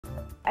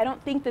I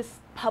don't think this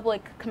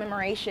public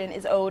commemoration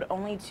is owed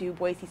only to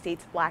Boise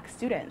State's black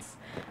students.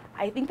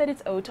 I think that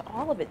it's owed to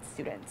all of its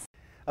students.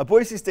 A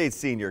Boise State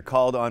senior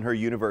called on her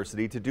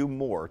university to do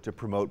more to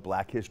promote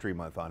Black History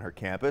Month on her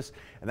campus,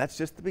 and that's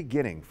just the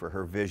beginning for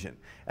her vision.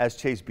 As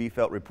Chase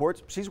Biefeld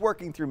reports, she's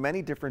working through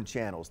many different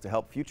channels to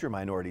help future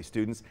minority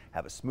students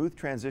have a smooth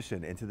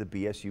transition into the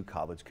BSU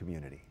college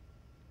community.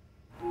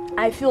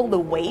 I feel the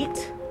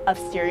weight of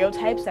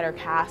stereotypes that are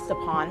cast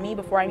upon me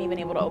before I'm even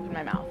able to open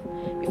my mouth,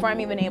 before I'm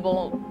even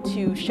able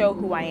to show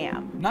who I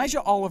am.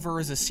 Nijah Oliver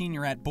is a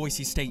senior at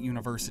Boise State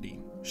University.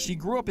 She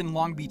grew up in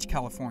Long Beach,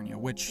 California,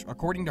 which,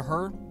 according to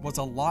her, was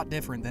a lot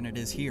different than it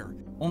is here.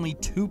 Only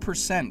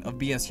 2% of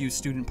BSU's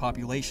student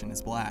population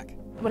is black.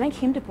 When I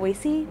came to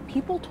Boise,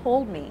 people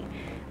told me,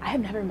 I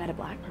have never met a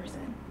black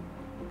person.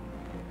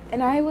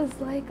 And I was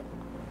like,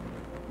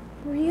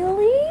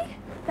 really?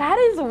 That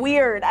is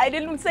weird. I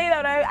didn't say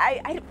that.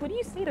 What do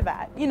you say to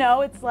that? You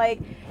know, it's like,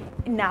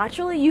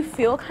 naturally you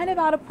feel kind of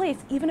out of place,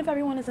 even if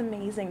everyone is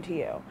amazing to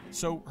you.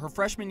 So her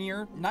freshman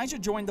year, Nijah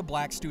joined the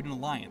Black Student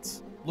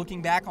Alliance.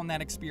 Looking back on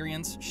that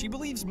experience, she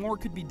believes more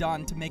could be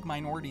done to make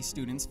minority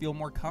students feel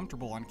more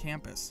comfortable on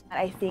campus.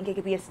 I think it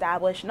could be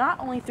established not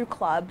only through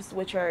clubs,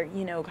 which are,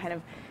 you know, kind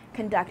of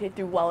conducted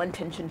through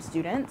well-intentioned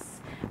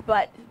students,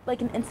 but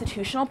like an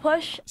institutional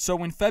push. So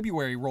when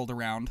February rolled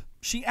around,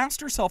 she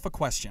asked herself a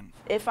question.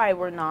 If I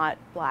were not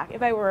black,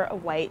 if I were a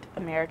white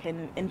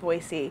American in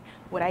Boise,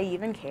 would I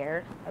even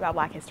care about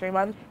Black History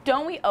Month?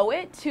 Don't we owe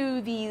it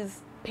to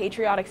these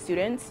patriotic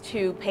students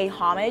to pay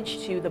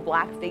homage to the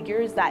black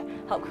figures that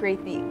helped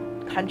create the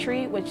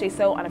country, which they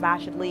so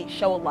unabashedly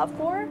show a love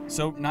for?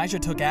 So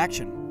Nijah took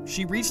action.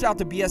 She reached out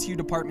to BSU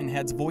department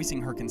heads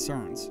voicing her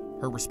concerns.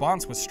 Her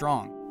response was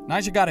strong.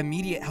 Nijah got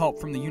immediate help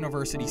from the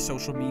university's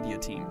social media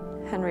team.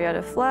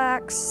 Henrietta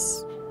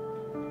Flax,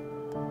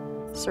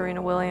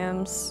 Serena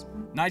Williams.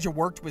 Nijah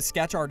worked with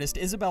sketch artist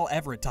Isabel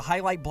Everett to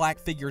highlight black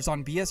figures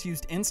on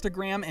BSU's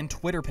Instagram and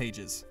Twitter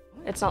pages.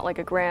 It's not like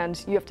a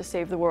grand, you have to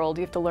save the world,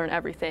 you have to learn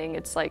everything.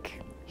 It's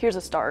like, here's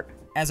a start.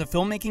 As a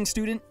filmmaking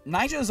student,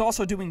 Nijah is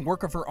also doing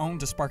work of her own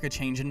to spark a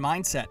change in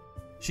mindset.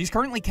 She's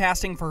currently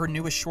casting for her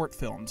newest short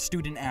film,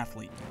 Student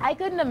Athlete. I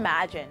couldn't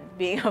imagine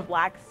being a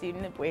black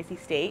student at Boise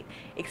State,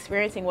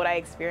 experiencing what I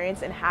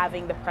experienced and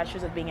having the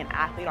pressures of being an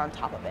athlete on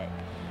top of it.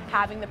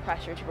 Having the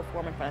pressure to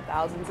perform in front of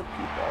thousands of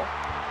people,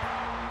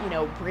 you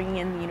know, bringing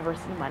in the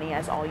university money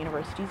as all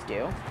universities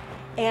do.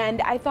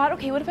 And I thought,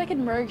 okay, what if I could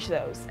merge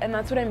those? And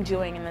that's what I'm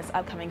doing in this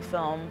upcoming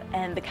film.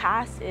 And the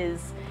cast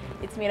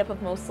it's made up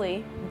of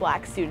mostly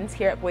black students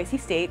here at Boise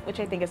State, which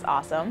I think is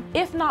awesome.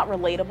 If not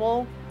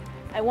relatable,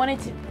 I want it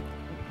to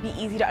be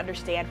easy to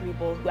understand for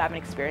people who haven't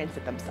experienced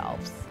it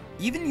themselves.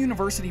 Even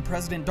University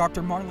President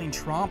Dr. Marlene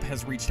Tromp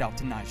has reached out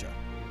to Nijah.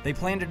 They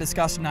plan to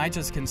discuss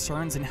Nijah's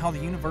concerns and how the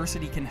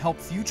university can help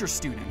future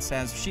students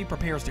as she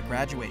prepares to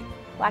graduate.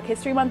 Black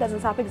History Month doesn't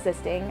stop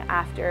existing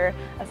after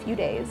a few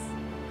days.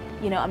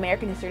 You know,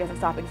 American history doesn't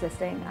stop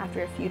existing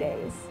after a few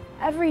days.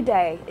 Every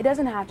day, it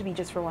doesn't have to be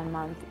just for 1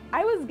 month.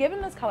 I was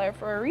given this color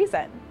for a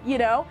reason, you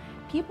know?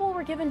 People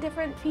were given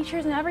different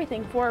features and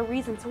everything for a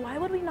reason, so why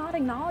would we not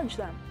acknowledge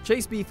them?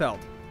 Chase Biefeld,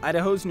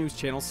 Idaho's News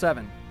Channel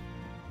 7.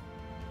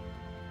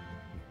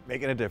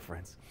 Making a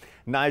difference.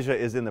 Nijah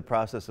is in the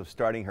process of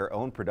starting her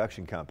own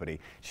production company.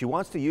 She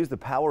wants to use the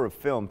power of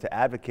film to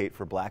advocate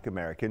for Black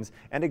Americans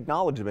and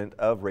acknowledgement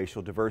of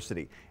racial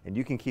diversity. And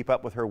you can keep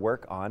up with her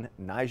work on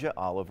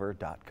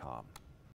NijahOliver.com.